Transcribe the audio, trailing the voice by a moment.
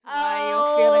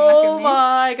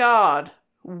my God.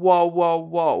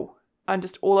 Whoa. I'm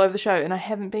just all over the show and I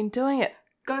haven't been doing it.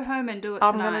 Go home and do it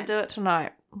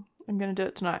tonight. I'm going to do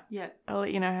it tonight. Yeah. I'll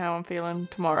let you know how I'm feeling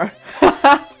tomorrow.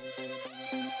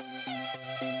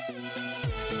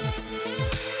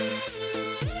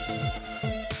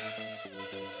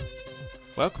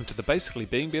 Welcome to the Basically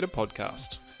Being Better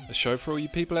podcast, a show for all you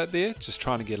people out there just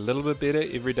trying to get a little bit better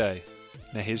every day.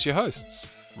 Now here's your hosts,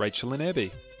 Rachel and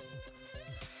Abby.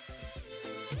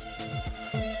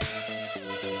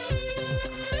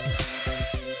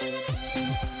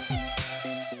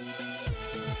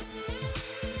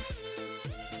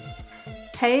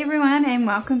 Hey everyone, and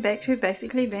welcome back to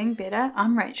Basically Being Better.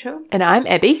 I'm Rachel. And I'm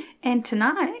Abby. And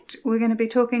tonight we're going to be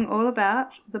talking all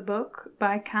about the book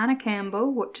by Karna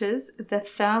Campbell, which is The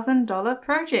 $1,000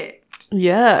 Project.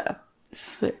 Yeah.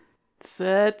 It's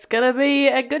going to be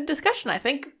a good discussion, I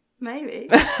think. Maybe.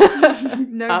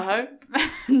 I hope.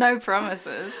 No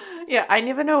promises. Yeah, I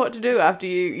never know what to do after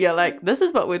you're like, this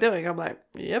is what we're doing. I'm like,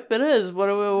 yep, it is. Where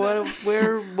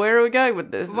are we going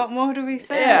with this? What more do we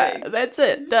say? Yeah, that's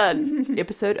it. Done.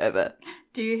 Episode over.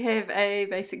 Do you have a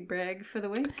basic brag for the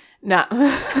week? Nah.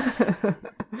 I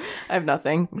have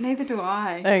nothing. Neither do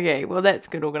I. Okay, well, that's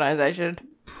good organisation.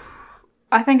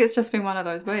 I think it's just been one of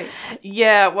those weeks.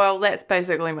 Yeah, well, that's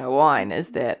basically my whine,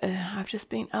 is that I've just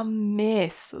been a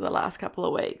mess the last couple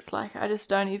of weeks. Like, I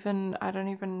don't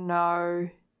even know.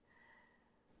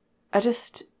 I've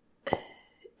just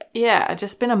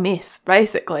been a mess,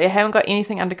 basically. I haven't got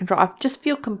anything under control. I just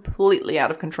feel completely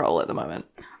out of control at the moment.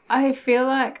 I feel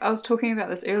like, I was talking about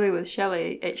this earlier with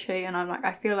Shelley, actually, and I'm like,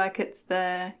 I feel like it's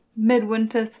the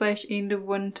midwinter / end of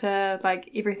winter, like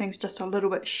everything's just a little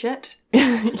bit shit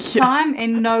time,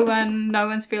 and no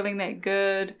one's feeling that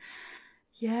good.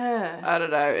 Yeah. I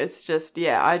don't know. It's just,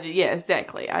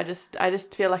 exactly. I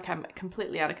just feel like I'm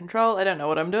completely out of control. I don't know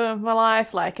what I'm doing with my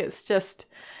life. Like, it's just,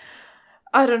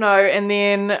 I don't know. And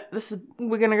then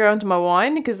we're going to go into my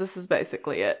wine because this is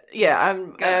basically it. Yeah,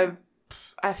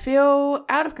 I feel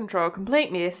out of control,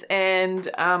 complete mess. And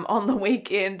on the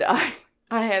weekend,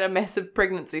 I had a massive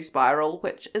pregnancy spiral,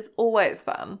 which is always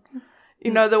fun.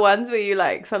 You know, the ones where you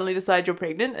like suddenly decide you're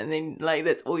pregnant and then like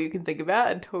that's all you can think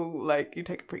about until like you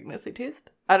take a pregnancy test.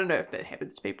 I don't know if that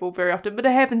happens to people very often, but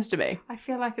it happens to me. I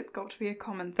feel like it's got to be a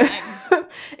common thing.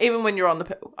 Even when you're on the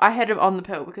pill. I had it on the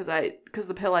pill because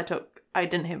the pill I took, I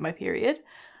didn't have my period.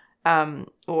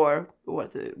 Or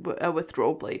what's it, a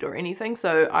withdrawal bleed or anything.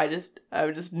 So I just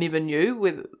never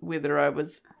knew whether I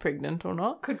was pregnant or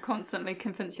not. Could constantly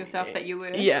convince yourself that you were.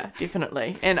 Yeah,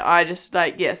 definitely. And I just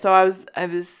so I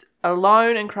was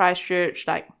alone in Christchurch,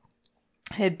 like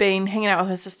had been hanging out with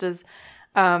my sisters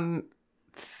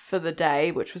for the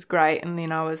day, which was great, and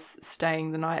then I was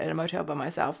staying the night at a motel by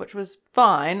myself, which was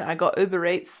fine. I got Uber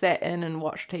Eats, sat in and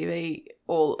watched TV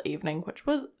all evening, which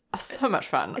was so much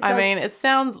fun. I mean, it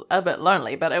sounds a bit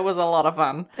lonely, but it was a lot of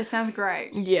fun. It sounds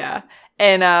great. Yeah.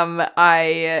 And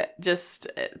I just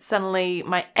suddenly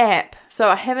my app, so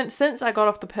I haven't, since I got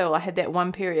off the pill, I had that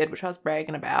one period which I was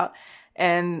bragging about,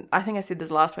 and I think I said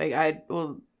this last week,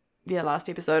 last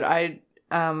episode, I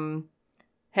haven't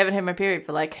had my period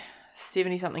for like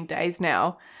 70 something days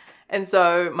now, and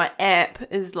so my app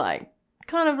is like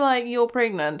kind of like, you're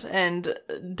pregnant, and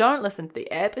don't listen to the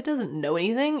app, it doesn't know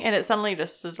anything, and it suddenly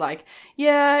just is like,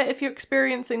 yeah, if you're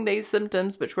experiencing these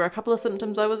symptoms, which were a couple of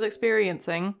symptoms I was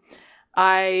experiencing,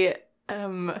 there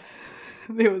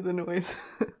was a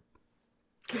noise.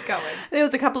 Keep going. There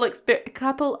was a couple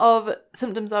of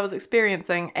symptoms I was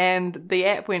experiencing, and the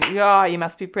app went, "Oh, you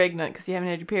must be pregnant because you haven't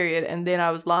had your period." And then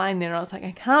I was lying there, and I was like,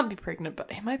 "I can't be pregnant, but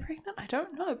am I pregnant? I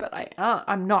don't know, but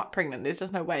I'm not pregnant. There's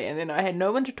just no way." And then I had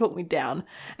no one to talk me down,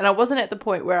 and I wasn't at the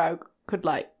point where I could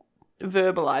like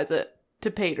verbalize it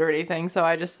to Pete or anything. So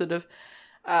I just sort of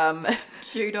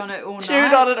chewed on it all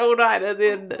night, and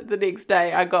then the next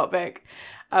day I got back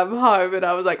home, and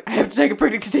I was like, "I have to take a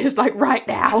pregnancy test like right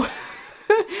now."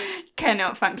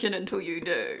 Cannot function until you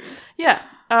do. Yeah,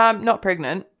 not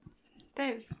pregnant.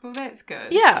 That's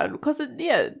good. Yeah, because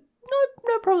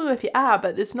no problem if you are,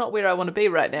 but it's not where I want to be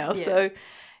right now. Yeah. So,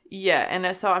 yeah,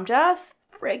 and so I'm just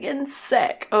friggin'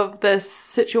 sick of this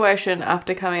situation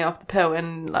after coming off the pill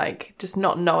and like just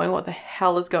not knowing what the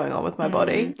hell is going on with my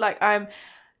body. Like I'm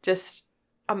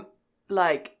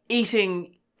like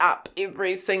eating up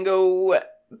every single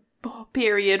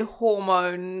period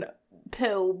hormone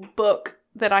pill book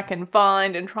that I can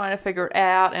find and trying to figure it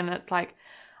out, and it's like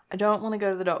I don't want to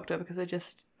go to the doctor because I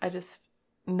just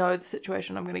know the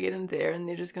situation I'm going to get in there, and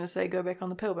they're just going to say go back on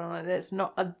the pill. But I'm like, that's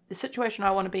not the situation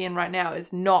I want to be in right now.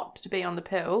 Is not to be on the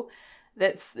pill.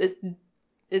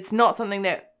 It's not something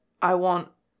that I want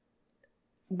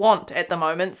want at the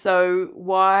moment, so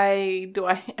why do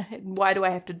I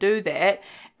have to do that?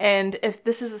 And if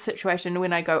this is a situation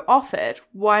when I go off it,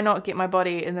 why not get my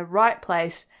body in the right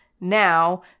place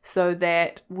now so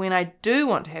that when I do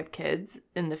want to have kids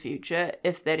in the future,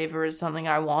 if that ever is something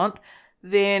I want,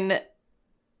 then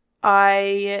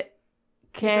I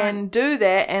can do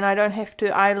that, and I don't have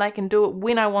to, I can do it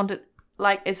when I want it,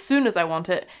 like as soon as I want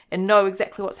it, and know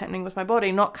exactly what's happening with my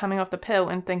body, not coming off the pill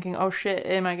and thinking, oh shit,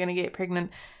 am I going to get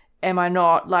pregnant? Am I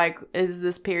not? Like, is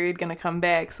this period going to come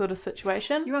back sort of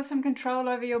situation? You want some control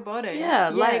over your body. Yeah,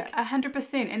 like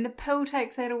 100%. And the pill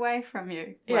takes that away from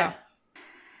you. Yeah. Well,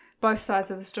 both sides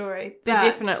of the story. There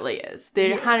definitely is.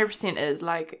 There 100% is.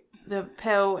 Like, the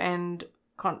pill and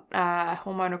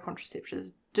hormonal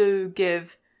contraceptives do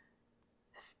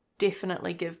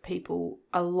definitely give people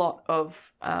a lot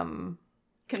of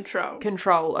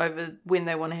control over when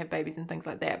they want to have babies and things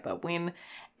like that. But when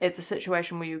it's a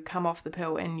situation where you come off the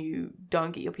pill and you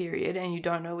don't get your period and you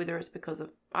don't know whether it's because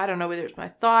of, I don't know whether it's my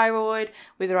thyroid,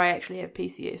 whether I actually have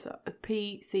PCOS,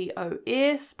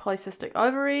 polycystic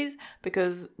ovaries,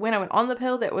 because when I went on the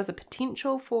pill, that was a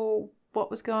potential for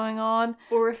what was going on.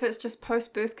 Or if it's just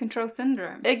post-birth control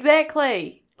syndrome.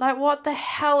 Exactly. Like, what the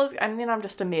hell is... And then I'm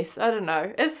just a mess. I don't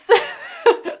know. It's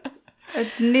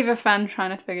never fun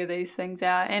trying to figure these things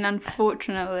out. And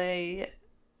unfortunately,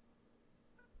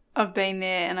 I've been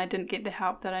there and I didn't get the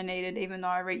help that I needed, even though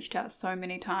I reached out so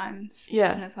many times.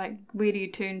 Yeah. And it's like, where do you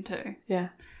turn to? Yeah.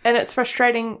 And it's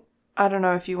frustrating. I don't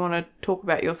know if you want to talk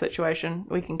about your situation.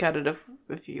 We can cut it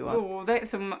if you want. Oh,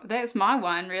 that's my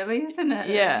one, really, isn't it?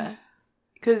 Yeah.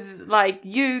 Because, like,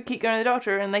 you keep going to the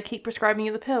doctor and they keep prescribing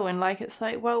you the pill. And, like, it's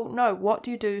like, well, no, what do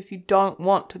you do if you don't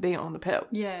want to be on the pill?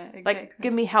 Yeah, exactly. Like,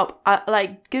 give me help.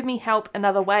 Give me help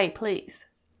another way, please.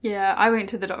 Yeah, I went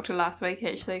to the doctor last week,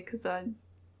 actually, because I'm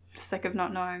sick of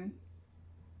not knowing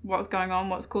what's going on,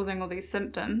 what's causing all these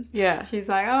symptoms. Yeah. She's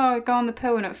like, oh, go on the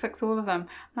pill and it'll fix all of them.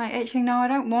 I'm like, actually, no, I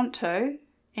don't want to.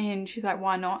 And she's like,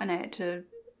 why not? And I had to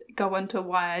go into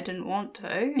why I didn't want to.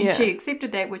 And she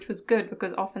accepted that, which was good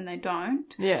because often they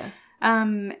don't. Yeah.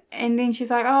 And then she's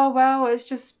like, oh, well, it's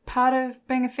just part of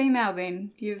being a female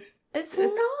then. It's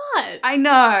not. I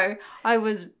know. I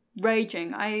was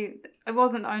raging. It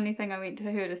wasn't the only thing I went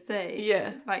to her to see.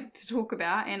 Yeah. Like, to talk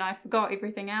about, and I forgot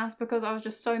everything else because I was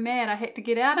just so mad I had to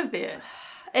get out of there.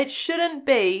 It shouldn't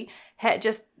be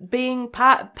just being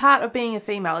part of being a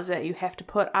female is that you have to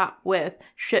put up with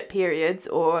shit periods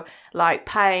or like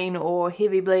pain or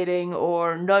heavy bleeding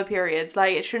or no periods.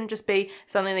 Like, it shouldn't just be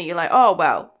something that you're like, oh,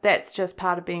 well, that's just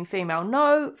part of being female.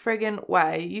 No friggin'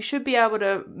 way. You should be able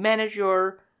to manage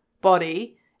your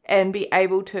body and be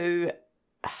able to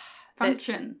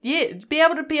function. Be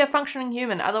able to be a functioning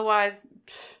human. Otherwise,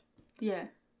 yeah.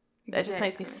 Exactly. That just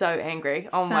makes me so angry.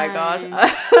 Oh Same. My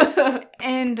God.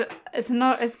 And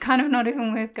it's kind of not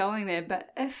even worth going there, but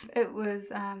if it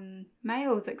was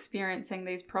males experiencing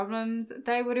these problems,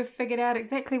 they would have figured out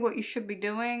exactly what you should be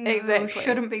doing or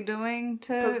shouldn't be doing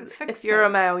to fix it. If you're a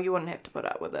male, you wouldn't have to put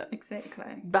up with it.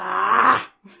 Exactly. Bah!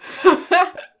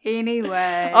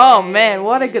 Anyway. Oh man,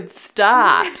 what a good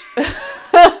start.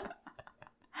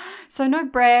 So no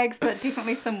brags, but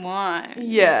definitely some wine.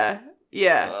 Yeah.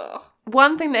 Yeah. Ugh.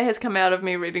 One thing that has come out of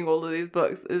me reading all of these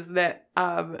books is that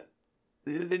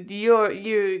you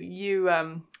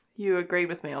agreed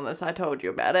with me on this. I told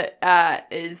you about it.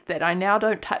 Is that I now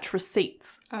don't touch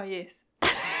receipts. Oh yes.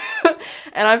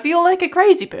 And I feel like a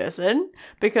crazy person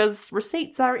because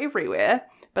receipts are everywhere,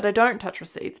 but I don't touch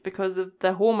receipts because of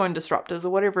the hormone disruptors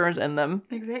or whatever is in them.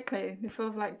 Exactly. They're full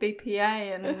of like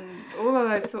BPA and all of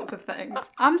those sorts of things.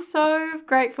 I'm so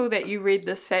grateful that you read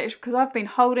this fact because I've been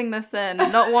holding this in,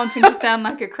 not wanting to sound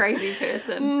like a crazy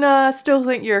person. No, I still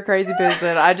think you're a crazy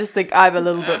person. I just think I'm a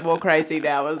little bit more crazy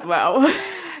now as well.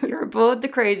 You're aboard the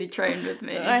crazy train with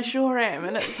me. I sure am,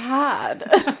 and it's hard.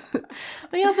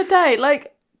 The other day,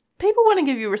 like, people want to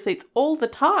give you receipts all the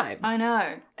time. I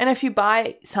know. And if you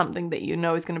buy something that you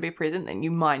know is going to be present and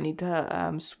you might need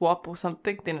to swap or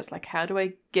something, then it's like, how do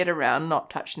I get around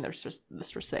not touching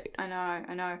this receipt? I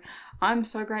know. I'm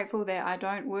so grateful that I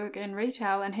don't work in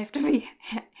retail and have to be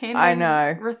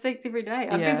handling receipts every day.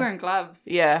 I'd be wearing gloves.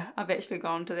 Yeah. I've actually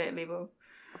gone to that level.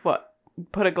 What?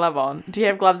 Put a glove on. Do you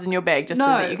have gloves in your bag just so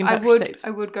that you can touch receipts? I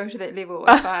would go to that level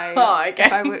if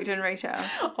I worked in retail.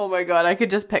 Oh my God, I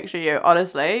could just picture you,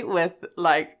 honestly, with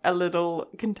like a little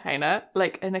container,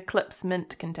 like an Eclipse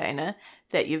mint container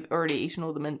that you've already eaten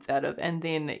all the mints out of, and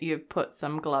then you've put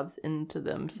some gloves into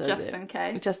them. Just in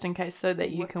case, so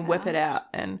that you can whip it out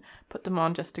and put them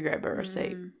on just to grab a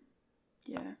receipt.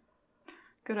 Yeah.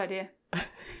 Good idea.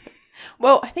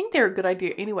 Well, I think they're a good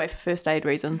idea anyway for first aid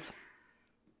reasons.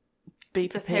 be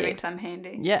Just prepared. having some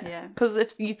handy. Yeah. Because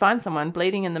if you find someone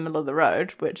bleeding in the middle of the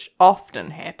road, which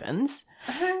often happens,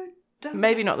 Who does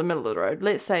maybe not the middle of the road,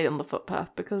 let's say on the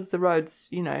footpath, because the road's,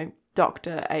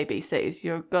 Dr. ABCs,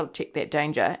 you've got to check that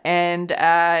danger. And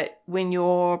when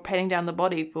you're patting down the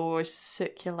body for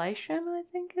circulation, I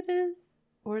think it is.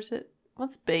 Or is it,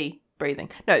 what's B? Breathing.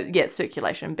 No, yeah,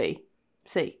 circulation, B.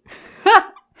 C.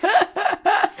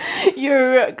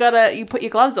 You put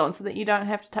your gloves on so that you don't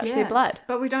have to touch their blood.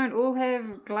 But we don't all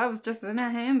have gloves just in our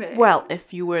handbag. Well,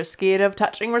 if you were scared of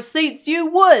touching receipts, you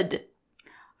would.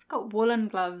 I've got woolen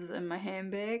gloves in my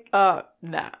handbag. Oh,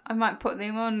 nah. I might put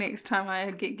them on next time I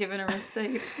get given a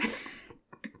receipt.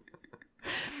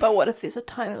 But what if there's a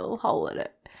tiny little hole in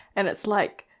it? And it's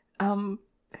like,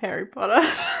 Harry Potter.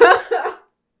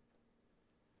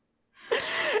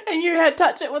 And you had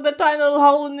touch it with a tiny little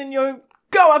hole and then you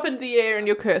go up into the air and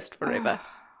you're cursed forever.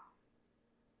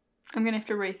 I'm going to have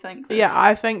to rethink this. Yeah,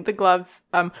 I think the gloves,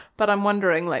 but I'm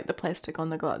wondering, like, the plastic on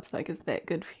the gloves, like, is that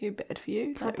good for you, bad for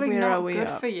you? Probably like, where not are we good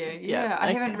up? for you. Yeah, I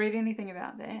okay. haven't read anything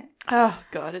about that. Oh,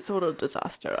 God, it's all a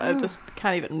disaster. I just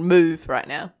can't even move right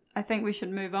now. I think we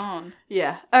should move on.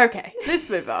 Yeah, okay, let's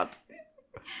move on.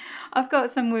 I've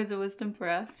got some words of wisdom for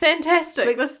us.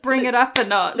 Fantastic. Let's bring it up a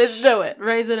notch. Let's do it.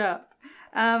 Raise it up.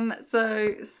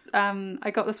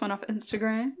 I got this one off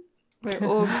Instagram, where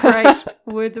all great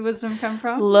words of wisdom come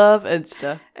from. Love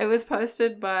Insta. It was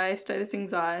posted by Status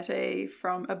Anxiety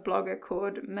from a blogger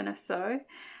called Minnesota,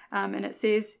 and it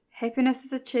says, "Happiness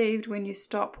is achieved when you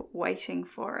stop waiting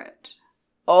for it."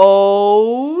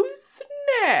 Oh,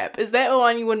 snap. Is that the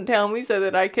one you wouldn't tell me so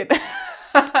that I could...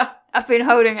 I've been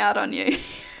holding out on you.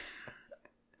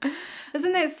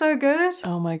 Isn't that so good?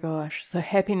 Oh my gosh. So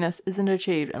happiness isn't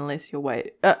achieved unless you're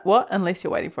waiting. What? Unless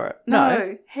you're waiting for it.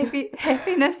 No.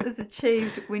 Happiness is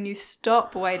achieved when you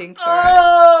stop waiting for it.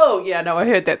 Oh! Yeah, no, I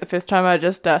heard that the first time. I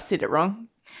just said it wrong.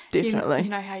 Definitely.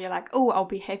 You know how you're like, oh, I'll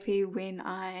be happy when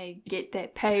I get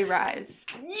that pay rise.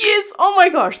 Yes! Oh my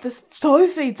gosh. This so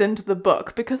feeds into the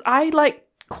book because I,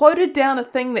 quoted down a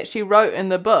thing that she wrote in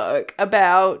the book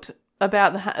about in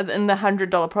the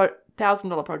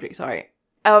 $1,000 project, sorry.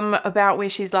 About where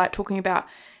she's talking about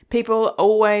people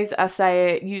always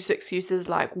use excuses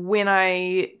like when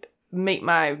I meet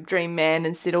my dream man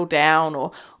and settle down,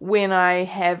 or when I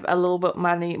have a little bit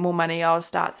more money I'll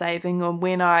start saving, or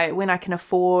when I can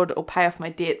afford or pay off my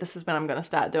debt, this is when I'm going to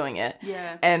start doing it.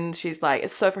 Yeah. And she's like,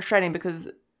 it's so frustrating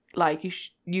because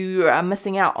you are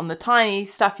missing out on the tiny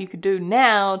stuff you could do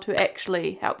now to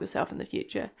actually help yourself in the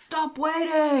future. Stop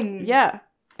waiting. Yeah.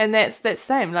 And that's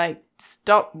same,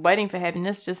 stop waiting for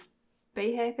happiness, just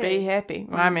Be happy. be happy.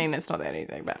 I mean, it's not that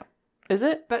easy, but is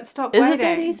it? But stop Is waiting. it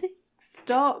that easy?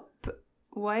 Stop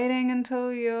waiting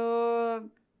until you're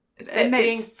It's in that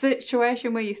being-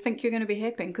 situation where you think you're going to be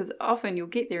happy, because often you'll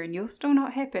get there and you're still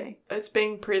not happy. It's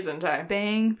being present, eh?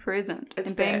 Being present It's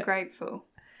and being that. grateful.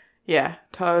 Yeah,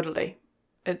 totally.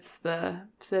 It's the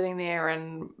sitting there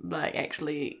and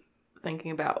actually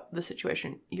thinking about the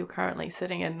situation you're currently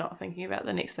sitting in, not thinking about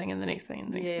the next thing and the next thing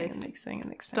and the next thing and the next thing and the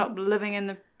next thing. Stop living in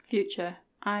the future.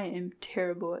 I am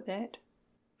terrible at that.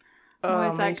 Oh,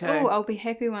 Always me like, too. oh, I'll be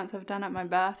happy once I've done up my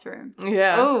bathroom.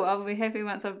 Yeah. Oh, I'll be happy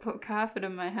once I've put carpet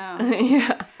in my house.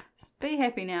 Yeah. Just be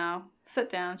happy now. Sit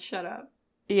down, shut up,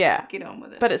 Yeah. get on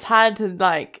with it. But it's hard to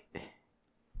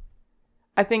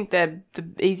I think the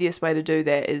easiest way to do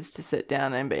that is to sit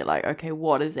down and be like, okay,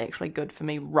 what is actually good for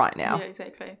me right now? Yeah,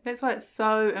 exactly. That's why it's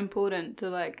so important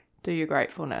to Do your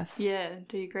gratefulness.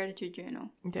 do your gratitude journal.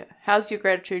 Yeah. How's your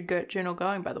gratitude journal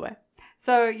going, by the way?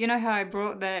 So, you know how I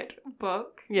brought that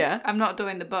book? Yeah. I'm not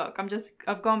doing the book.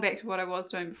 I've gone back to what I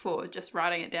was doing before, just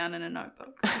writing it down in a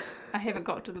notebook. I haven't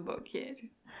got to the book yet.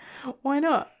 Why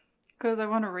not? Because I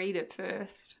want to read it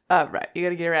first. Oh, right. You got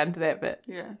to get around to that bit.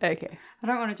 Yeah. Okay. I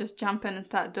don't want to just jump in and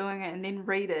start doing it and then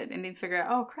read it and then figure out,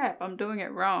 oh crap, I'm doing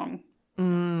it wrong.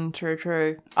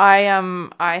 True. I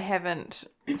haven't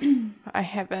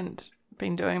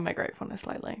been doing my gratefulness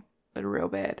lately, but real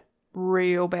bad,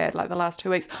 like the last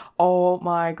 2 weeks. Oh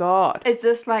my god! Is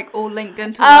this all linked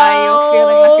into why you're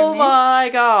feeling like a mess? Oh my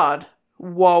god!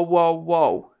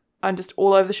 Whoa! I'm just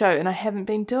all over the show, and I haven't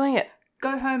been doing it.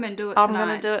 Go home and do it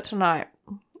tonight.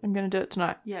 I'm gonna do it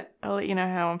tonight. Yeah. I'll let you know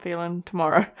how I'm feeling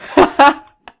tomorrow.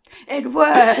 It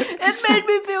worked. It made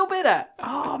me feel better.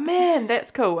 Oh man,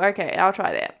 that's cool. Okay, I'll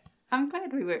try that. I'm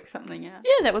glad we worked something out.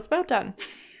 Yeah, that was well done.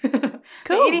 But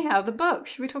anyhow, the book.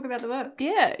 Should we talk about the book?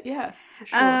 Yeah, for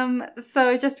sure.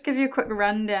 So just to give you a quick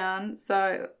rundown,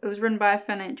 so it was written by a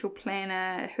financial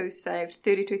planner who saved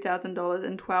 $32,000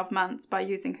 in 12 months by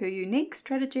using her unique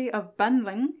strategy of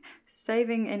bundling,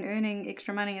 saving and earning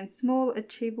extra money in small,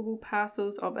 achievable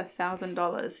parcels of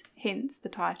 $1,000. Hence the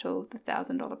title, The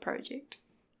 $1,000 Project.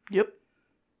 Yep.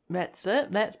 That's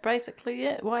it. That's basically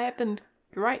it. What happened?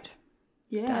 Great.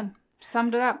 Yeah. Done.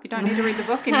 Summed it up. You don't need to read the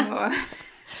book anymore.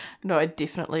 No, I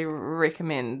definitely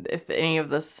recommend, if any of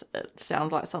this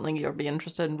sounds like something you'll be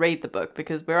interested in, read the book,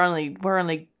 because we're only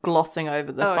glossing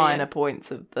over the finer points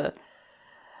of the...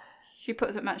 She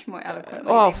puts it much more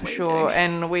eloquently. Oh, for sure.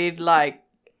 And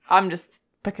I'm just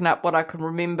picking up what I can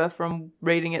remember from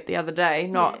reading it the other day.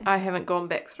 I haven't gone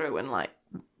back through and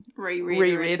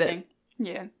reread it.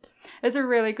 Yeah. It's a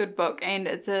really good book, and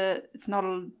it's not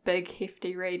a big,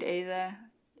 hefty read either.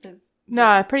 It's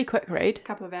a pretty quick read. A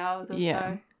couple of hours or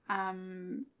so.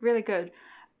 Really good.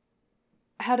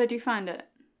 How did you find it?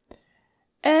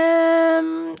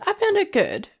 I found it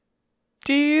good.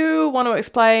 Do you want to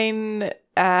explain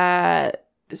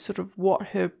sort of what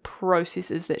her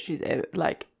process is that she's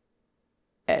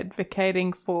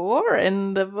advocating for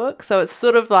in the book? So it's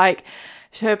sort of like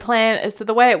her plan. So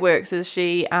the way it works is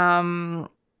she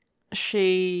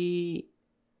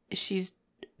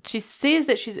says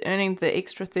that she's earning the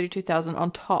extra $32,000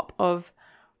 on top of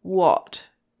what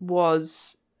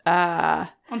was on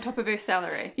top of her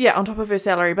salary. Yeah, on top of her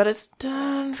salary, but it's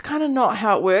kind of not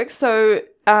how it works. So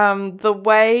the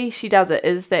way she does it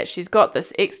is that she's got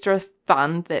this extra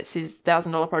fund that says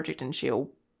 $1,000 project, and she'll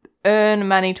earn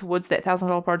money towards that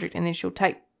 $1,000 project, and then she'll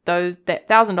take that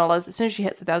 $1,000. As soon as she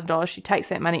hits the $1,000, she takes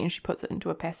that money and she puts it into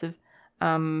a passive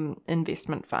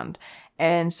investment fund.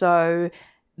 And so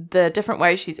the different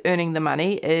ways she's earning the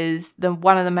money is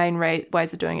one of the main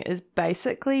ways of doing it is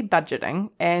basically budgeting.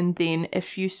 And then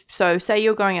say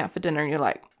you're going out for dinner and you're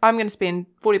like, I'm going to spend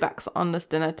 $40 on this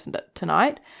dinner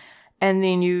tonight, and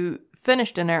then you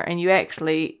finish dinner and you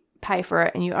actually pay for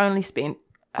it and you only spent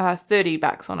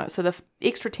 $30 on it. So the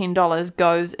extra $10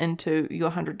 goes into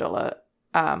your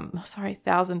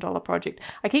 $1,000 project.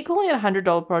 I keep calling it a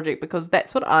 $100 project because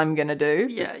that's what I'm going to do.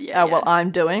 Yeah. Well, I'm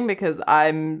doing, because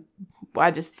I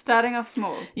just... Starting off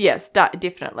small. Yeah,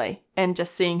 definitely. And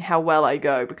just seeing how well I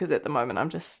go, because at the moment I'm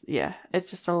just, it's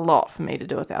just a lot for me to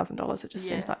do $1,000. It just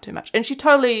seems like too much. And she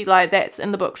totally, that's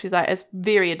in the book. She's like, it's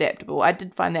very adaptable. I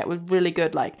did find that was really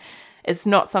good. It's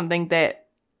not something that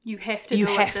you have to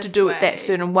do it that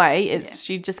certain way.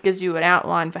 She just gives you an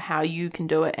outline for how you can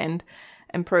do it and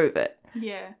improve it.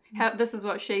 Yeah. This is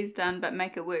what she's done, but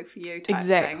make it work for you type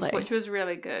exactly. thing, which was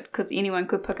really good, because anyone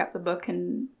could pick up the book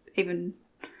and even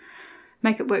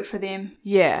make it work for them.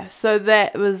 Yeah, so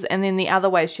that was, and then the other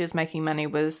way she was making money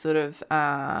was sort of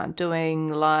doing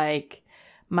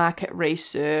market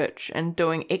research and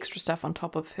doing extra stuff on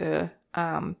top of her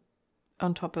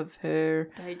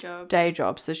day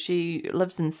job. So she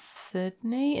lives in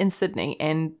Sydney,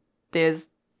 and there's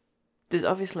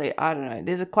obviously, I don't know,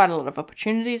 there's quite a lot of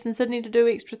opportunities in Sydney to do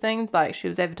extra things. She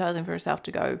was advertising for herself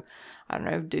to go, I don't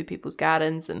know, do people's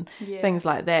gardens and things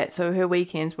like that. So her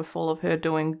weekends were full of her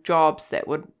doing jobs that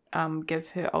would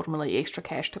give her ultimately extra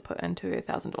cash to put into her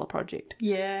 $1,000 project.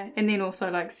 Yeah, and then also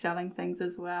selling things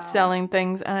as well. Selling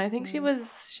things, and I think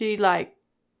she'd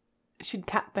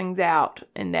cut things out,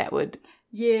 and that would...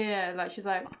 Yeah, she's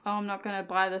like, oh, I'm not going to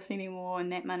buy this anymore,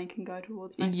 and that money can go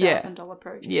towards my $1,000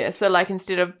 project. Yeah, so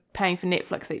instead of paying for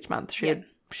Netflix each month, she'd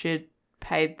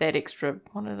paid that extra,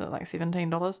 what is it,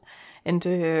 $17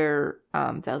 into her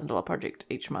 $1,000 project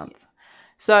each month.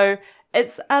 So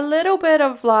it's a little bit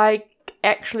of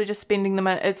actually just spending the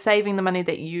money, it's saving the money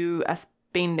that you are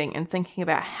spending, and thinking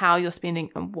about how you're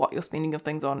spending and what you're spending your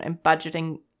things on, and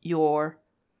budgeting your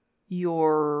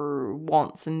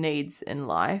wants and needs in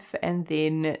life, and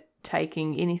then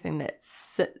taking anything that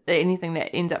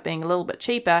ends up being a little bit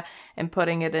cheaper and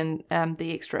putting it in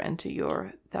the extra into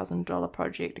your $1,000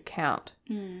 project account.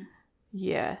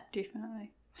 Yeah,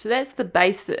 definitely. So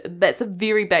that's a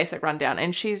very basic rundown.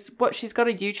 And she's got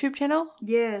a YouTube channel.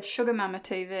 Yeah, Sugar Mama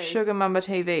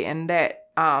TV. And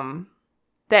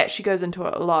that she goes into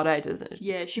a lot, doesn't it?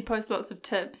 Yeah, she posts lots of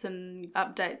tips and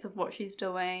updates of what she's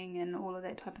doing and all of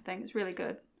that type of thing. It's really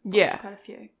good. Yeah. Quite a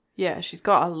few. Yeah, she's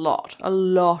got a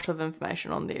lot of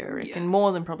information on there, I reckon.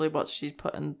 More than probably what she's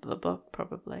put in the book,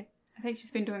 probably. I think she's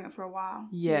been doing it for a while.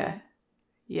 Yeah.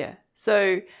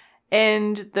 So,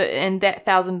 and that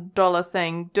 $1,000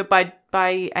 thing,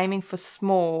 by aiming for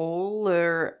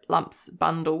smaller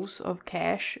bundles of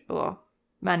cash or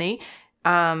money,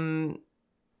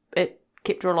 it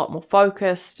kept her a lot more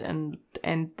focused, and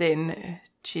then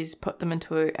she's put them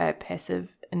into a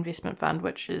passive investment fund,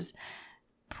 which is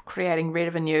creating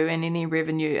revenue, and any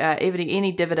revenue,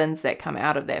 any dividends that come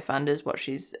out of that fund is what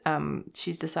she's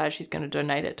decided she's going to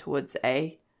donate it towards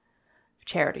a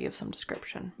charity of some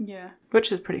description. Yeah.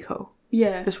 Which is pretty cool.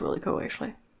 Yeah. It's really cool,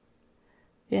 actually.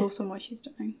 It's Yeah. awesome what she's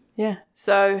doing. Yeah.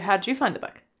 So how did you find the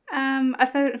book? I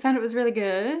found it was really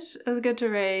good. It was good to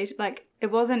read. Like,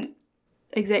 it wasn't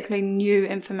exactly new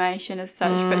information as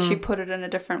such, but she put it in a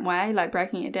different way, like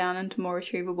breaking it down into more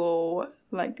achievable,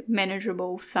 like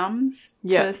manageable sums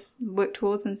to work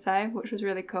towards and save, which was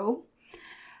really cool.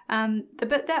 The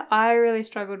bit that I really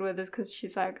struggled with is because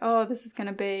she's like, oh, this is going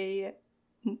to be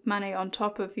money on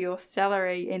top of your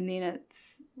salary, and then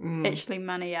it's actually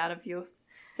money out of your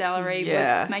salary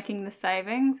with making the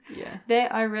savings. Yeah.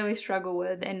 That I really struggle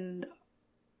with, and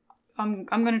I'm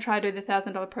going to try to do the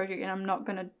 $1,000 project, and I'm not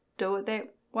going to do it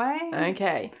that way.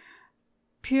 Okay.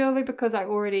 Purely because I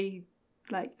already,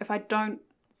 like, if I don't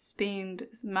spend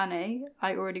money,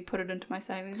 I already put it into my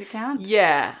savings account.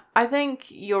 Yeah, I think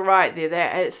you're right there.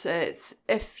 That it's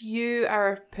if you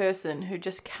are a person who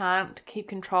just can't keep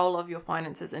control of your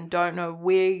finances and don't know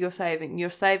where you're saving, your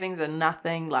savings are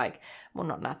nothing, like, well,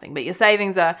 not nothing, but your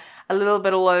savings are a little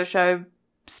bit all over the show,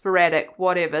 sporadic,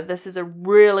 whatever. This is a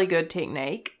really good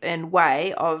technique and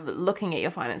way of looking at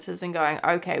your finances and going,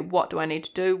 okay, what do I need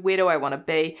to do? Where do I want to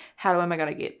be? How am I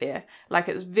going to get there? Like,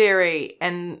 it's very,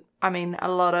 and I mean, a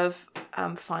lot of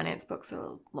finance books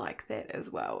are like that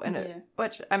as well. And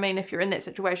which, I mean, if you're in that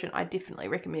situation, I definitely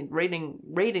recommend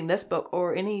reading this book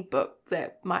or any book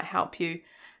that might help you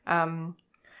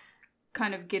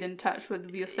kind of get in touch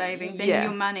with your savings and your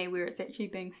money, where it's actually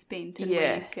being spent, and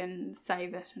where you can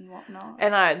save it and whatnot.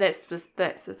 And that's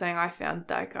the thing I found.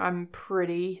 Like, I'm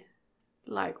pretty,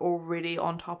 like, already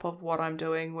on top of what I'm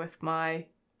doing with my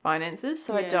finances,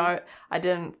 so I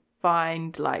didn't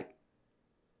find, like,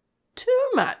 too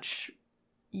much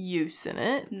use in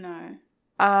it. No.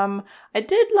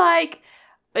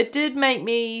 It did make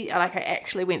me, like, I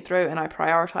actually went through and I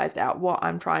prioritized out what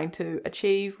I'm trying to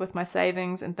achieve with my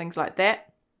savings and things like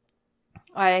that.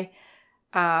 I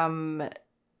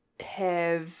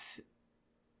have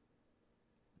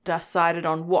decided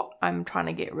on what I'm trying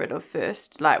to get rid of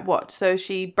first. Like what? So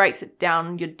she breaks it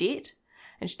down, your debt.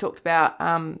 And she talked about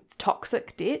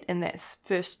toxic debt, and that's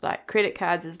first, like, credit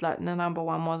cards is like the number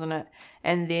one, wasn't it?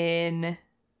 And then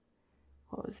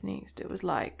what was next? It was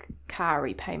like car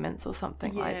repayments or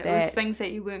something like that. It was things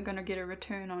that you weren't going to get a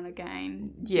return on again.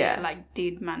 Yeah. Like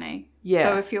dead money. Yeah.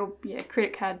 So if you're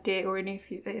credit card debt, or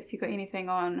if you got anything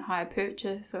on hire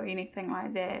purchase or anything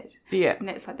like that. Yeah. And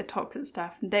that's like the toxic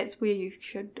stuff. And that's where you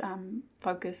should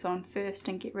focus on first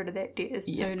and get rid of that debt as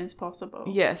soon as possible.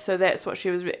 Yeah. So that's what she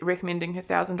was recommending. Her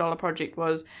 $1,000 project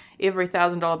was every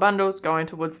 $1,000 bundle is going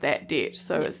towards that debt.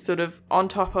 So it's sort of on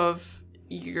top of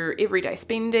your everyday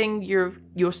spending,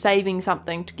 you're saving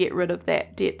something to get rid of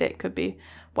that debt that could be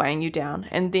weighing you down.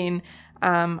 And then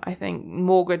I think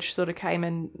mortgage sort of came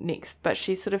in next, but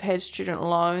she sort of had student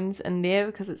loans in there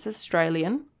because it's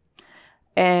Australian.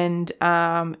 And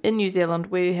in New Zealand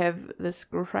we have this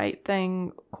great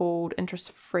thing called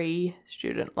interest-free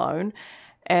student loan,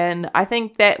 and I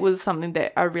think that was something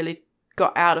that I really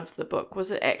got out of the book. Was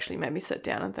it actually made me sit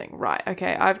down and think, right,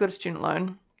 okay, I've got a student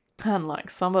loan, unlike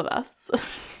some of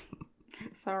us.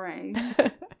 Sorry.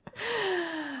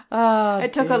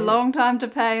 It took a long time to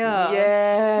pay off.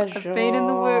 Yeah, I've been in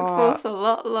the workforce a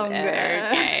lot longer.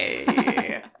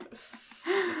 Okay.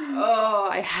 Oh,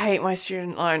 I hate my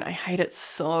student loan. I hate it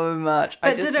so much. But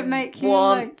I just did it make you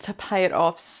want to pay it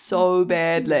off so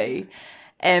badly.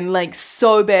 And, like,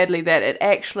 so badly that it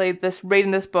actually,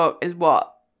 reading this book is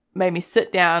what made me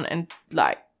sit down and,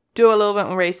 like, do a little bit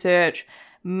more research,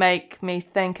 make me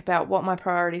think about what my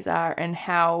priorities are and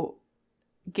how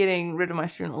getting rid of my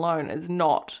student loan is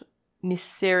not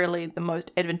necessarily the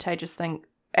most advantageous thing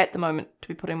at the moment to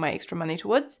be putting my extra money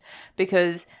towards,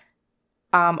 because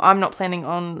I'm not planning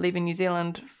on leaving New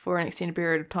Zealand for an extended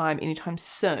period of time anytime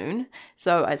soon,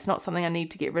 so it's not something I need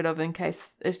to get rid of in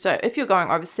case. If you're going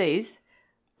overseas,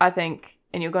 I think,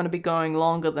 and you're going to be going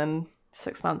longer than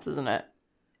 6 months, isn't it?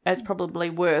 It's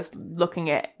probably worth looking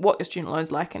at what your student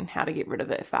loan's like and how to get rid of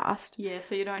it fast. Yeah,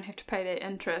 so you don't have to pay that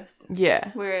interest.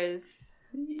 Yeah. Whereas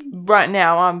right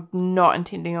now I'm not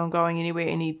intending on going anywhere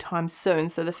anytime soon,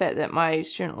 so the fact that my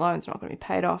student loan's not going to be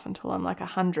paid off until I'm like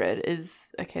 100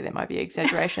 is, okay, that might be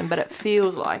exaggeration, but it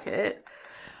feels like it.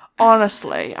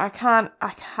 Honestly, I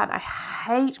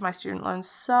hate my student loan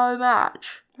so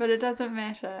much. But it doesn't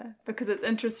matter because it's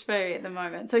interest free at the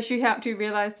moment. So she helped you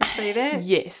realise to see that?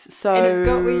 Yes. So and it's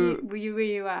got where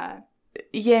you are.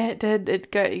 Yeah, it did.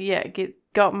 It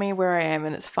got me where I am,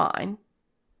 and it's fine.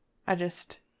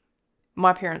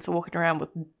 my parents are walking around with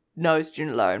no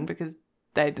student loan because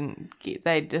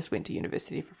they just went to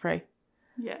university for free.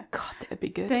 Yeah. God, that'd be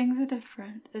good. Things are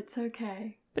different. It's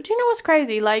okay. But do you know what's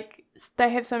crazy? Like, they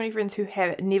have so many friends who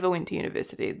never went to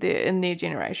university. They're in their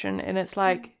generation, and it's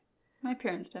like... My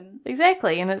parents didn't.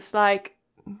 Exactly, and it's like,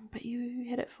 but you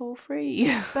had it for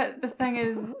free. But the thing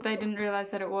is, they didn't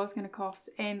realise that it was going to cost,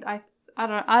 and I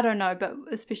don't know, but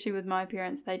especially with my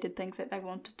parents, they did things that they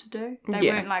wanted to do. They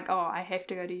weren't like, oh, I have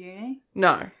to go to uni.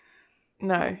 No.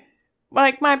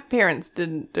 Like, my parents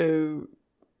didn't do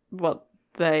what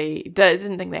they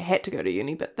didn't think they had to go to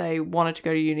uni, but they wanted to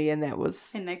go to uni, and that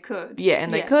was... And they could. Yeah,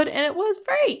 and they could, and it was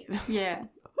free. Yeah.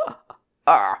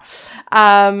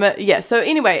 So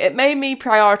anyway, it made me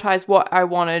prioritize what I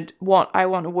want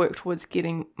to work towards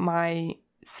getting my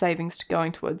savings to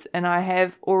going towards, and I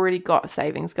have already got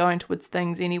savings going towards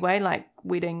things anyway, like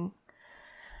wedding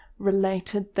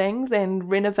related things and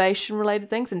renovation related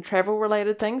things and travel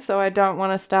related things, so I don't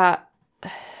want to start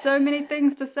so many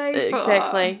things to save for.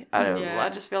 Exactly. I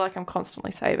just feel like I'm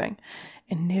constantly saving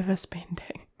and never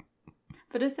spending.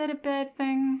 But is that a bad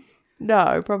thing?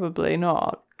 No, probably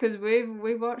not. Because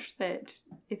we watched that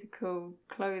ethical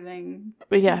clothing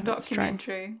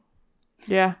documentary.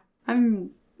 Yeah. I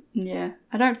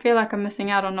don't feel like I'm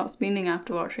missing out on not spending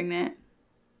after watching that.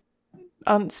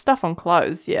 Stuff on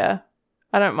clothes, yeah.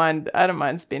 I don't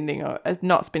mind spending or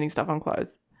not spending stuff on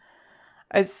clothes.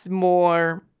 It's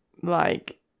more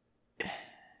like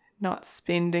not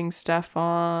spending stuff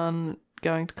on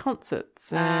going to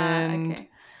concerts and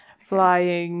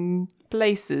flying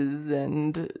places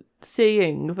and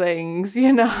seeing things,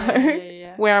 you know.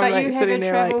 Yeah. Where I'm but like you sitting have a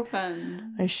there travel like, fund.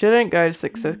 I shouldn't go to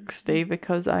 660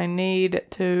 because I need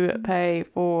to pay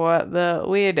for the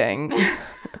wedding.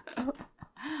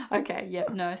 Okay, yeah,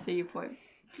 no, I see your point.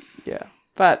 Yeah,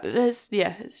 but it's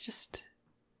just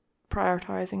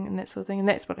prioritizing and that sort of thing, and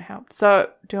that's what helped.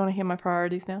 So, do you want to hear my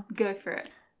priorities now? Go for it.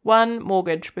 1,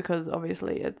 mortgage, because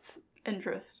obviously it's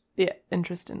interest. Yeah,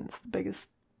 interest, and it's the biggest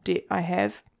debt I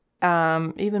have.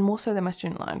 Even more so than my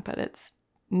student loan, but it's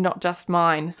not just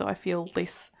mine, so I feel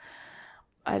less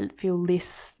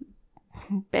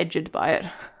badgered by it.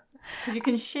 Because you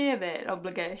can share that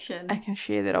obligation. I can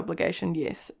share that obligation,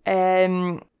 yes.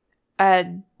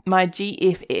 My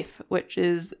GFF, which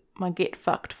is my Get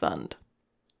Fucked Fund,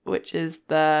 which is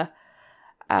the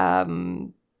I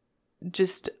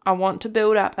want to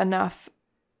build up enough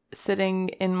sitting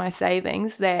in my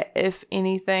savings that if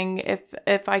anything,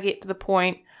 if I get to the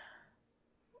point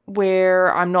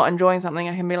where I'm not enjoying something,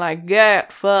 I can be like,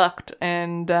 get fucked,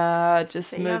 and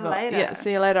just move on. Yeah,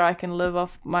 see you later. I can live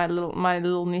off my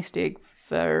little nest egg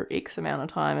for X amount of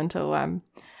time until I'm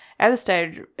at the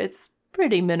stage. It's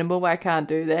pretty minimal. I can't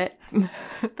do that.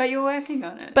 But you're working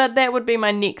on it. But that would be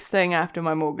my next thing after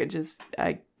my mortgage is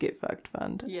a Get Fucked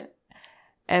Fund. Yeah.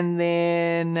 And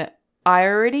then I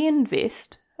already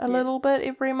invest a little bit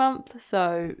every month.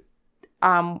 So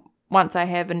once I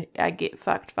have a Get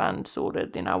Fucked Fund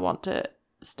sorted, then I want to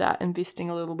start investing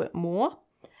a little bit more.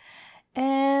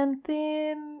 And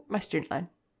then my student loan.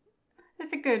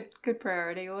 That's a good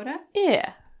priority order.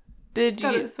 Yeah.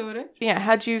 Got it sorted. Yeah,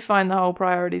 how'd you find the whole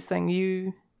priorities thing?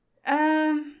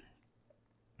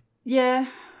 Yeah.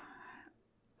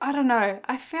 I don't know.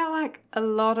 I feel like a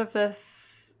lot of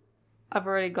this I've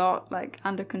already got like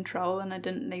under control and I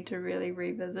didn't need to really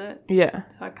revisit. Yeah.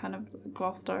 So I kind of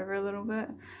glossed over a little bit.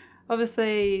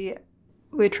 Obviously,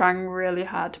 we're trying really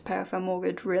hard to pay off our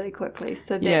mortgage really quickly.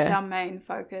 So that's our main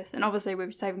focus. And obviously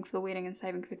we're saving for the wedding and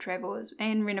saving for travel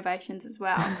and renovations as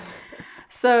well.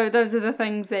 So those are the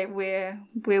things that we're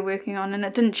working on. And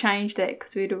it didn't change that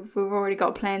because we've already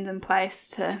got plans in place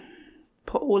to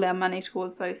put all our money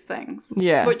towards those things.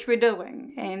 Yeah. Which we're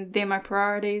doing. And they're my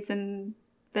priorities and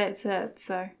that's it.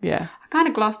 So yeah, I kind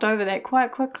of glossed over that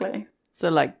quite quickly. So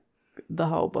like the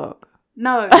whole book?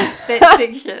 No, that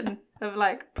section of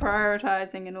like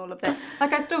prioritizing and all of that.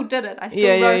 Like I still did it. I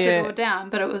still wrote it all down,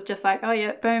 but it was just like, oh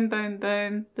yeah, boom, boom,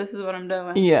 boom. This is what I'm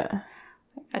doing. Yeah.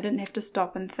 I didn't have to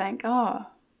stop and think, oh,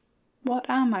 what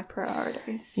are my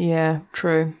priorities? Yeah,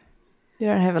 true. You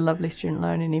don't have a lovely student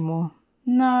loan anymore.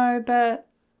 No, but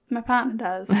my partner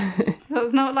does. So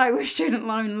it's not like we're student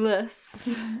loan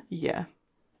lists. Yeah.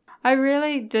 I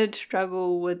really did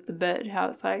struggle with the bit how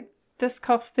it's like, this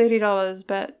costs $30,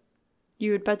 but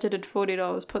you had budgeted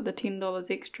 $40, put the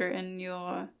 $10 extra in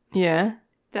your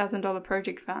 $1,000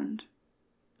 project fund.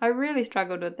 I really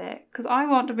struggled with that because I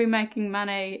want to be making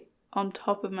money on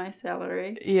top of my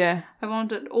salary. Yeah. I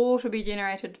want it all to be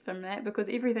generated from that because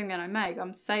everything that I make,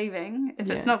 I'm saving. If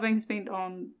it's not being spent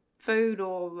on food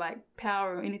or like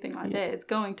power or anything like that. It's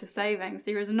going to savings.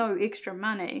 There is no extra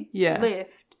money Yeah.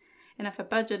 left. And if I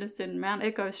budget a certain amount,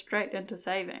 it goes straight into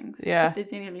savings. Yeah. If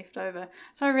there's any left over.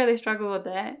 So I really struggle with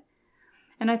that.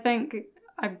 And I think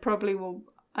I probably will.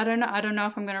 I don't know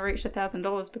if I'm going to reach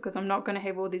 $1,000 because I'm not going to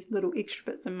have all these little extra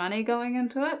bits of money going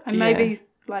into it. I may be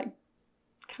like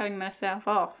cutting myself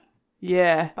off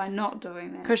Yeah. by not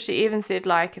doing that. Because she even said,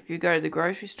 like, if you go to the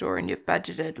grocery store and you've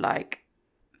budgeted, like,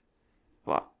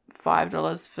 what,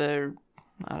 $5 for,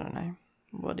 I don't know,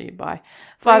 what do you buy?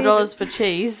 $5 for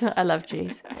cheese. I love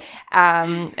cheese.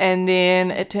 And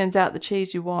then it turns out the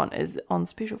cheese you want is on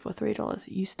special for $3.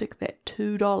 You stick that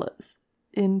 $2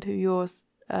 into your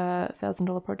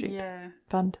 $1,000 project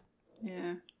fund.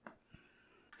 Yeah.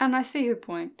 And I see her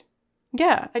point.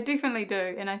 Yeah. I definitely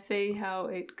do. And I see how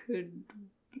it could,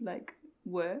 like,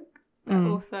 work. But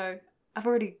also, I've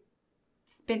already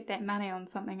spent that money on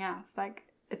something else. Like,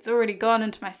 it's already gone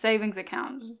into my savings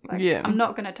account. Like, I'm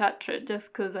not going to touch it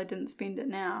just because I didn't spend it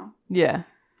now. Yeah.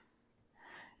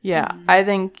 Yeah. I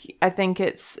think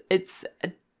it's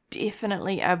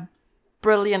definitely a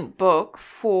brilliant book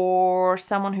for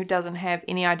someone who doesn't have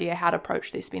any idea how to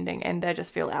approach their spending and they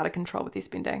just feel out of control with their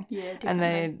spending. Yeah, definitely. And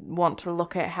they want to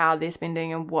look at how they're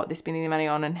spending and what they're spending their money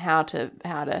on and how to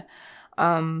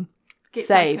Get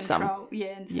save some some. control.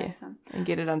 Yeah, and save some. And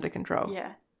get it under control.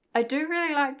 Yeah. I do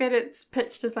really like that it's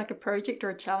pitched as like a project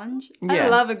or a challenge. Yeah. I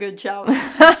love a good challenge.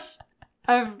 It's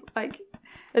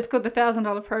called the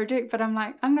 $1,000 project, but I'm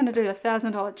like, I'm going to do the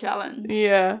 $1,000 challenge.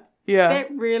 Yeah. Yeah. That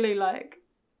really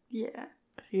yeah.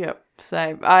 Yep,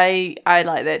 same. I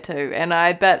like that too.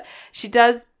 But she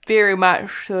does very much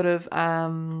sort of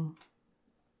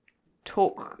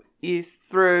talk you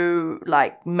through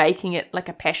like making it like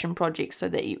a passion project so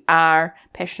that you are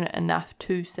passionate enough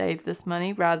to save this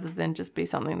money rather than just be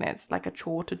something that's like a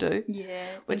chore to do. Yeah.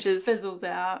 Which it is fizzles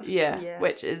out. Yeah,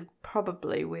 which is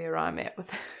probably where I'm at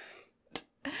with it.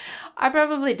 I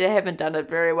probably haven't done it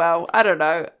very well. I don't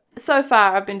know. So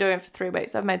far, I've been doing it for 3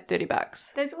 weeks. I've made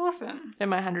 $30 That's awesome. in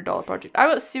my $100 project. I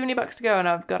got $70 to go, and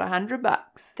I've got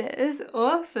 $100. That is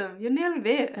awesome. You're nearly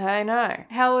there. I know.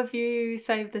 How have you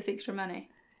saved this extra money?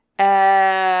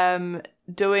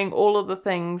 Doing all of the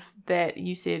things that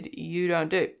you said you don't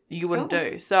do. You wouldn't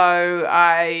do. So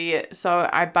I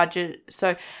budget.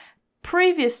 So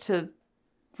previous to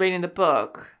reading the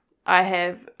book,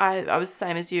 I was the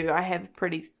same as you. I have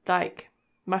pretty like.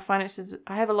 My finances,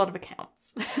 I have a lot of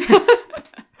accounts.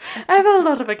 I have a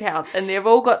lot of accounts and they've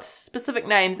all got specific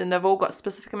names and they've all got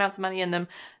specific amounts of money in them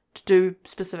to do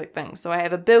specific things. So I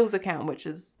have a bills account, which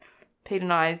is Pete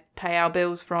and I pay our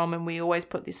bills from, and we always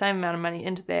put the same amount of money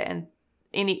into that, and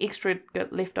any extra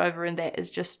left over in that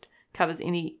is just covers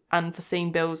any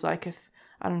unforeseen bills, like if,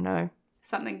 I don't know.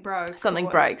 Something broke. Something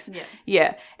breaks.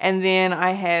 Yeah. And then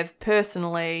I have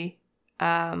personally,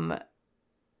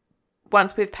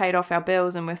 once we've paid off our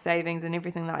bills and we're savings and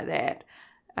everything like that,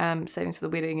 savings for the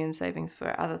wedding and savings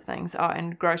for other things,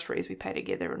 and groceries we pay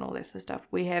together and all that sort of stuff,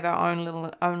 we have our own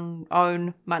little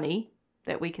own money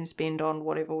that we can spend on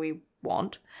whatever we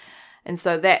want. And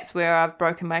so that's where I've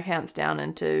broken my accounts down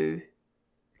into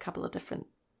a couple of different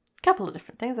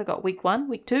things. I got week 1,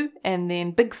 week 2, and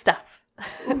then big stuff.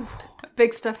 Ooh,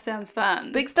 big stuff sounds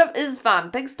fun. Big stuff is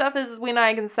fun. Big stuff is when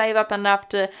I can save up enough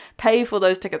to pay for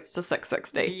those tickets to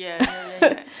 660.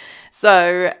 Yeah.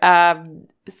 So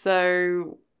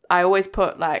I always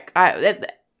put like I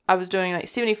was doing like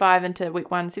 75 into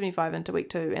week 1, 75 into week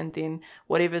 2, and then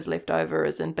whatever's left over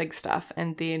is in big stuff.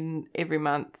 And then every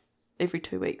month, every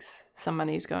 2 weeks, some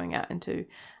money is going out into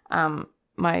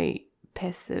my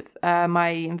my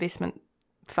investment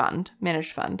fund,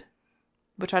 managed fund,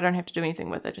 which I don't have to do anything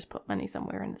with. I just put money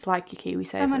somewhere, and it's like your KiwiSaver.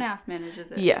 Someone else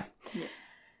manages it. Yeah.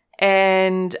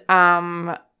 And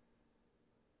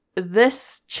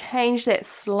this changed that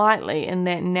slightly in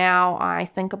that now I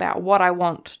think about what I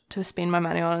want to spend my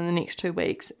money on in the next 2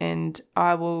 weeks, and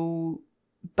I will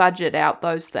budget out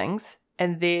those things.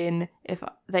 And then if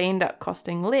they end up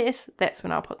costing less, that's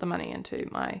when I'll put the money into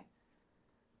my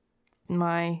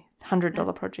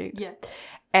 $100 project. Yeah.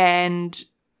 And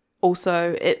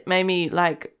also it made me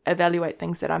like evaluate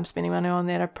things that I'm spending money on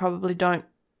that I probably don't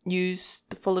use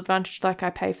the full advantage. Like I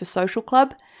pay for social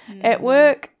club at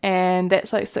work, and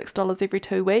that's like $6 every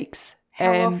 2 weeks.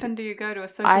 How and often do you go to a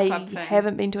social club thing? I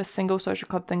haven't been to a single social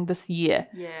club thing this year.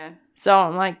 Yeah. So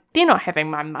I'm like, they're not having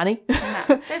my money.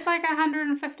 No, that's like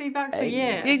 $150 a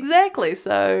year. Exactly.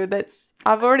 So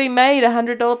I've already made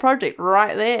 $100 project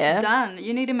right there. Done.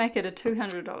 You need to make it a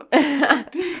 $200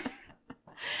 project.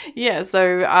 Yeah,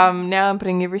 so now I'm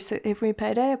putting every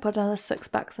payday, I put another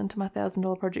 $6 into my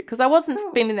 $1,000 project because I wasn't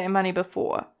spending that money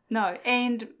before. No,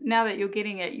 and now that you're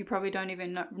getting it, you probably don't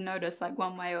even notice like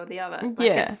one way or the other. Like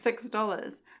Yeah. it's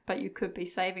 $6, but you could be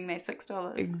saving that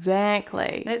 $6.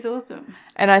 Exactly. That's awesome.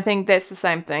 And I think that's the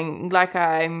same thing. Like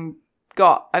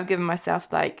I've given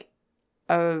myself like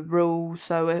a rule,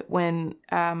 so when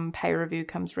pay review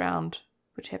comes round,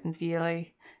 which happens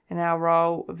yearly in our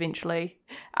role eventually,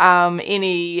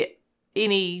 any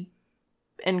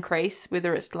increase,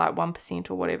 whether it's like 1%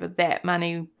 or whatever, that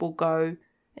money will go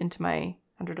into my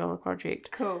 $100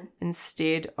 project. Cool.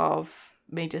 Instead of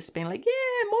me just being like,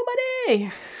 yeah, more money.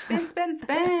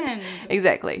 Spend.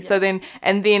 Exactly. Yeah. So then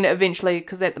eventually,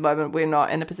 because at the moment we're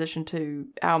not in a position to,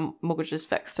 our mortgage is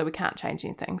fixed, so we can't change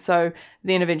anything. So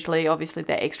then eventually, obviously,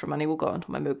 that extra money will go into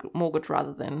my mortgage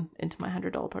rather than into my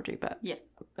 $100 project. But Yeah.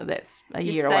 that's a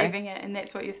You're year away. saving it, and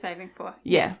that's what you're saving for.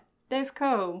 Yeah. That's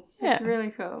cool. That's Yeah.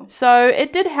 really cool. So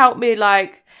it did help me,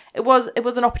 like, it was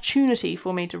an opportunity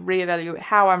for me to reevaluate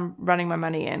how I'm running my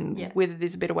money and whether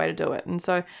there's a better way to do it. And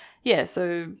so,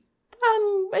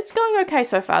 it's going okay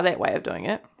so far, that way of doing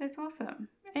it. That's awesome.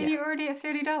 And you're already at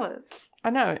 $30. I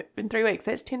know, in 3 weeks,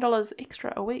 that's $10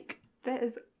 extra a week. That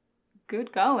is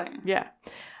good going. Yeah.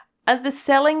 The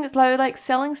selling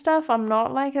stuff, I'm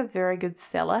not like a very good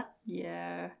seller.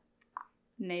 Yeah.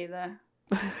 Neither.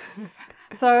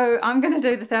 So I'm going to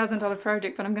do the $1,000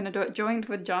 project, but I'm going to do it joint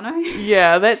with Jono.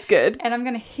 Yeah, that's good. And I'm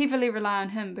going to heavily rely on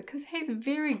him because he's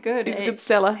very good. He's a good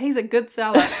seller. He's a good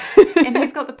seller. And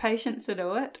he's got the patience to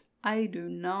do it. I do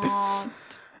not.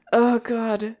 Oh,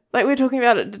 God. Like, we're talking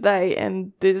about it today,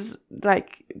 and there's,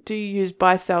 like, do you use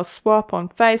buy, sell, swap on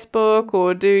Facebook,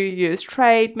 or do you use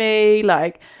Trade Me?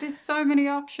 Like, There's so many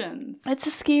options. it's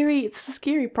a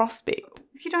scary prospect.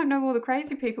 You don't know all the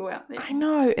crazy people out there. I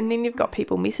know. And then you've got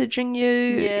people messaging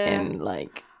you, and,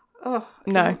 like, Oh,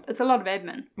 No. It's a lot of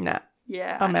admin. nah,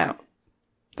 Yeah. I'm I know. out.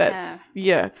 That's,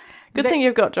 Good thing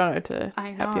you've got Jono to I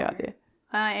help you know. out there.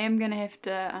 I am going to have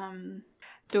to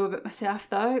do a bit myself,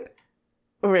 though.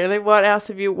 Really? What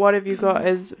have you got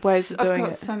as ways of doing I've got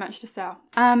it? so much to sell.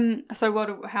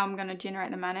 So how I'm going to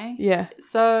generate the money? Yeah.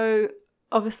 So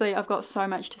obviously I've got so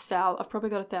much to sell. I've probably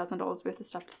got $1,000 worth of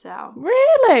stuff to sell.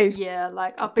 Really? Yeah,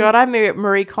 like I've been, God, I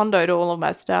Marie Kondoed all of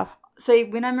my stuff. see,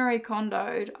 when I Marie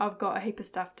Kondoed, I've got a heap of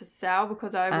stuff to sell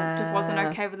because I wasn't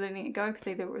okay with letting it go because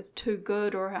either it was too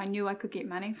good or I knew I could get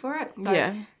money for it. So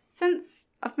Yeah. since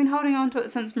I've been holding on to it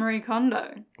since Marie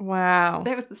Kondo, Wow.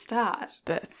 that was the start.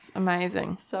 That's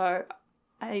amazing. So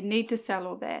I need to sell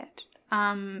all that.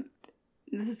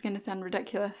 This is going to sound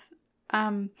ridiculous.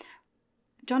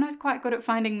 Jono's quite good at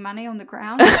finding money on the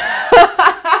ground.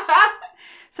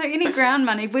 So any ground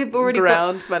money, we've already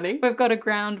Ground money. We've got a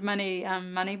ground money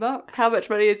money box. How much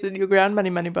money is in your ground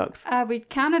money box? We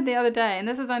counted the other day, and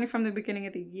this is only from the beginning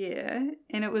of the year,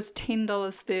 and it was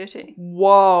 $10.30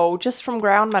 Whoa, just from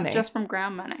ground money. just from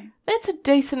ground money. That's a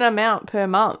decent amount per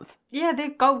month. Yeah, they're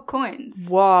gold coins.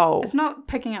 Whoa. It's not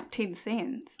picking up 10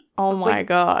 cents. Oh my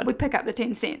God. We pick up the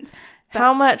 10 cents.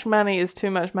 How much money is too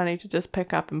much money to just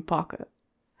pick up and pocket?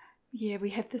 Yeah, we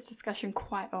have this discussion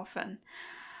quite often.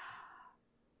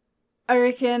 I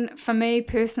reckon for me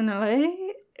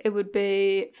personally, it would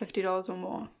be $50 or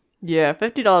more. Yeah,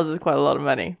 $50 is quite a lot of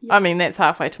money. Yeah. I mean, that's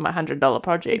halfway to my $100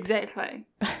 project. Exactly.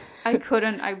 I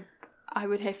couldn't. I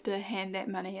would have to hand that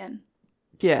money in.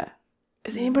 Yeah.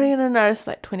 Is anybody going to notice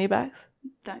like $20?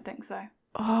 Don't think so.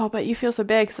 Oh, but you feel so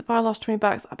bad because if I lost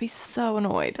 $20, I'd be so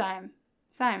annoyed.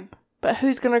 Same. But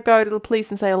who's going to go to the police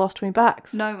and say I lost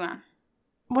 $20? No one.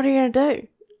 What are you going to do?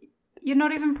 You're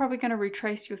not even probably going to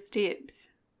retrace your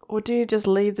steps. Or do you just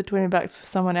leave the $20 for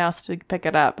someone else to pick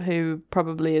it up who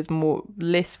probably is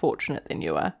less fortunate than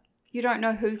you are? You don't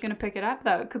know who's going to pick it up,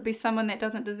 though. It could be someone that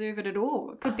doesn't deserve it at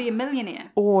all. It could be a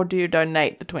millionaire. Or do you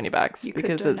donate the $20 You could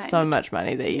because it's donate so it. much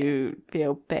money that you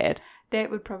feel bad?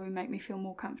 That would probably make me feel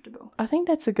more comfortable. I think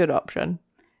that's a good option.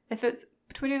 If it's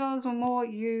 $20 or more,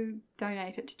 you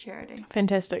donate it to charity.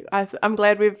 Fantastic. I'm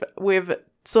glad we've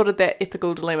sorted that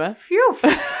ethical dilemma. Phew!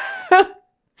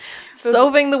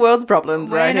 Solving the world's problems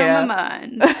right here. on my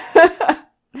mind.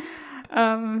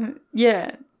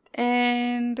 Yeah.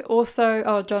 And also,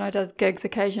 Jono does gigs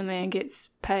occasionally and gets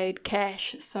paid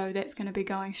cash, so that's going to be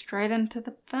going straight into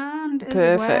the fund as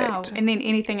well. Perfect. And then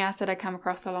anything else that I come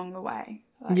across along the way.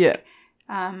 Yeah.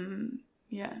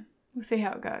 Yeah. We'll see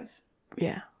how it goes.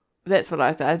 Yeah. That's what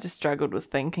I just struggled with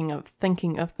thinking of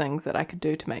things that I could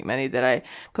do to make money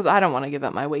because I don't want to give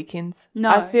up my weekends. No.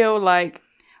 I feel like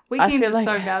Weekends are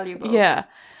so valuable. Yeah.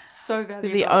 So They're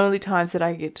valuable. the only times that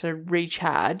I get to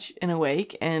recharge in a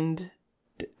week, and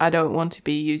I don't want to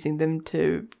be using them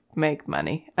to make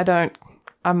money. I don't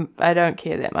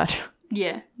care that much.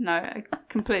 Yeah, no, I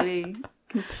completely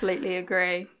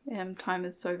agree. Time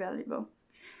is so valuable.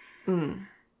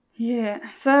 Yeah,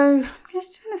 so I'm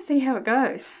just going to see how it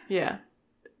goes. Yeah.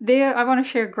 I want to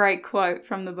share a great quote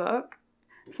from the book.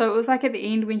 So it was like at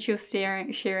the end when she was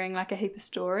sharing like a heap of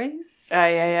stories. Oh,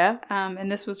 yeah.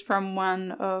 And this was from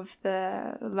one of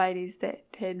the ladies that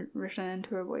had written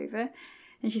into her, whatever.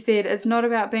 And she said, it's not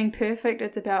about being perfect,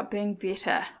 it's about being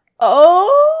better.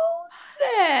 Oh,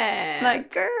 snap.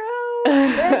 Like, girl,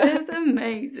 that is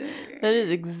amazing. That is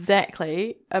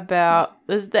exactly about,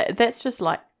 that's just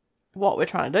like what we're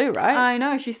trying to do, right? I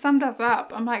know, she summed us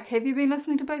up. I'm like, have you been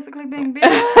listening to Basically Being Better?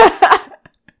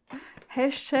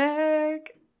 Hashtag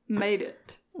made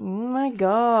it. Oh my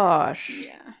gosh.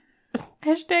 Yeah.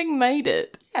 Hashtag made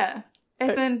it. Yeah.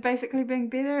 As in Basically Being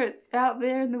Better, it's out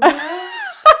there in the world.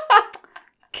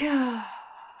 God.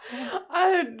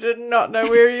 I did not know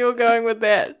where you were going with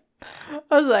that.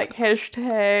 I was like,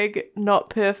 hashtag not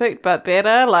perfect, but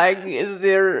better. Like, is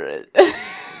there...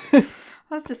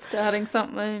 I was just starting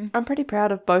something. I'm pretty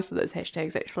proud of both of those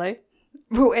hashtags, actually.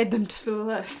 We'll add them to the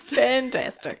list.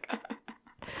 Fantastic.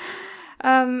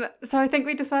 So I think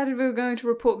we decided we were going to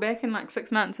report back in like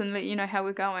 6 months and let you know how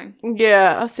we're going.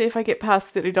 Yeah, I'll see if I get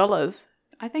past $30.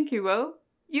 I think you will.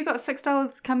 You got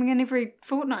 $6 coming in every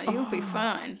fortnight. You'll be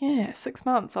fine. Yeah, 6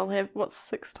 months. I'll have, what's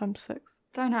 6 times 6?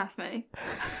 Don't ask me.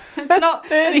 It's not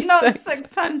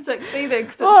 6 times 6 either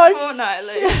because it's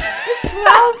fortnightly.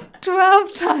 It's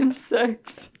 12 times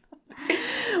 6.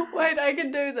 Wait, I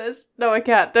can do this. No, I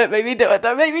can't. Don't make me do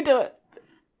it.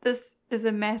 This is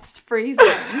a maths free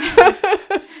zone.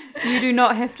 You do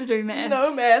not have to do maths.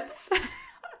 No maths.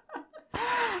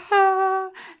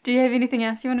 Do you have anything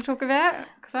else you want to talk about?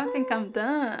 Because I think I'm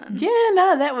done. Yeah,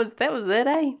 no, that was it,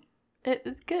 eh? It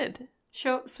was good.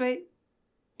 Short, sweet.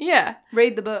 Yeah.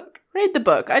 Read the book. Read the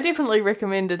book. I definitely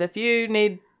recommend it if you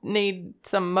need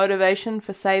some motivation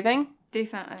for saving.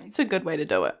 Definitely. It's a good way to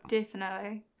do it.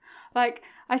 Definitely. Like,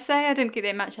 I say I didn't get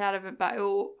that much out of it, but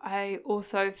I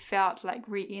also felt, like,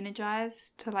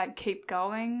 re-energized to, like, keep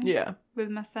going with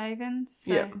my savings.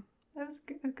 So yeah. That was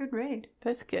a good read.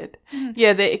 That's good.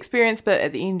 Yeah, the experience bit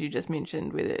at the end you just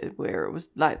mentioned where it was,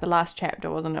 like, the last chapter,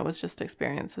 wasn't it? It was just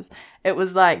experiences. It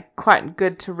was, like, quite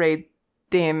good to read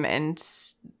them and,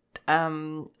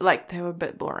 like, they were a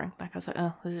bit boring. Like, I was like,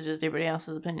 oh, this is just everybody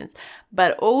else's opinions.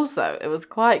 But also, it was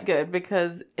quite good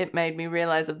because it made me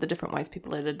realise of the different ways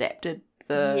people had adapted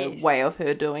the way of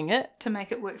her doing it. To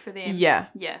make it work for them. Yeah.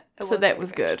 Yeah. So that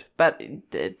was good. But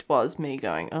it was me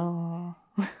going, oh.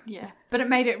 Yeah. But it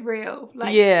made it real.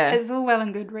 Like, yeah. It's all well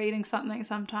and good reading something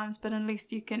sometimes, but at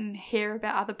least you can hear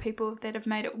about other people that have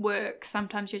made it work.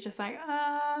 Sometimes you're just like,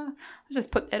 I'll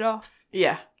just put that off.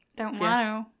 Yeah. Don't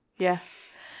want to. Yeah.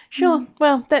 Sure.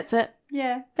 Well, that's it.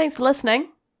 Yeah. Thanks for listening.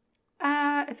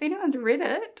 If anyone's read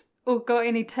it or got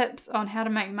any tips on how to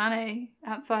make money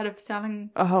outside of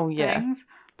selling things,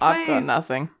 I've got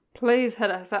nothing. Please hit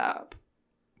us up.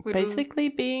 Basically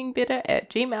being better at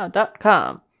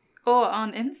gmail.com. Or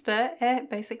on Insta at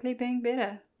Basically Being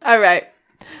Better. All right.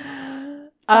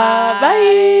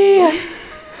 Bye.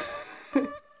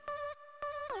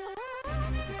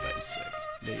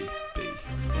 Basically being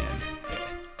better.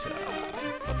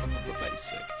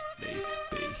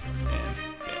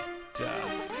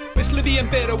 Basically being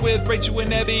better with Rachel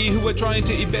and Abby, who are trying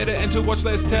to eat better and to watch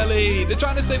less telly. They're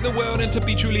trying to save the world and to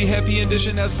be truly happy, and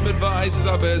dishing out some advice is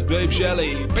our best babe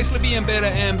Shelley. Basically being better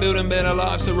and building better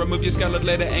lives, so remove your scarlet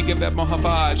letter and give out more high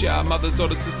fives. Yeah, mothers,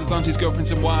 daughters, sisters, aunties,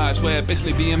 girlfriends and wives. We're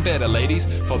basically being better, ladies,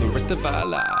 for the rest of our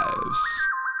lives.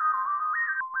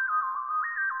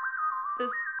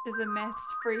 This is a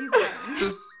maths free zone.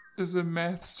 This is a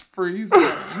maths free zone.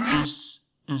 This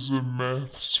is a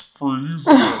maths free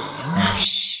zone.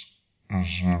 This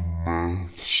is a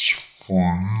maths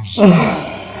free zone.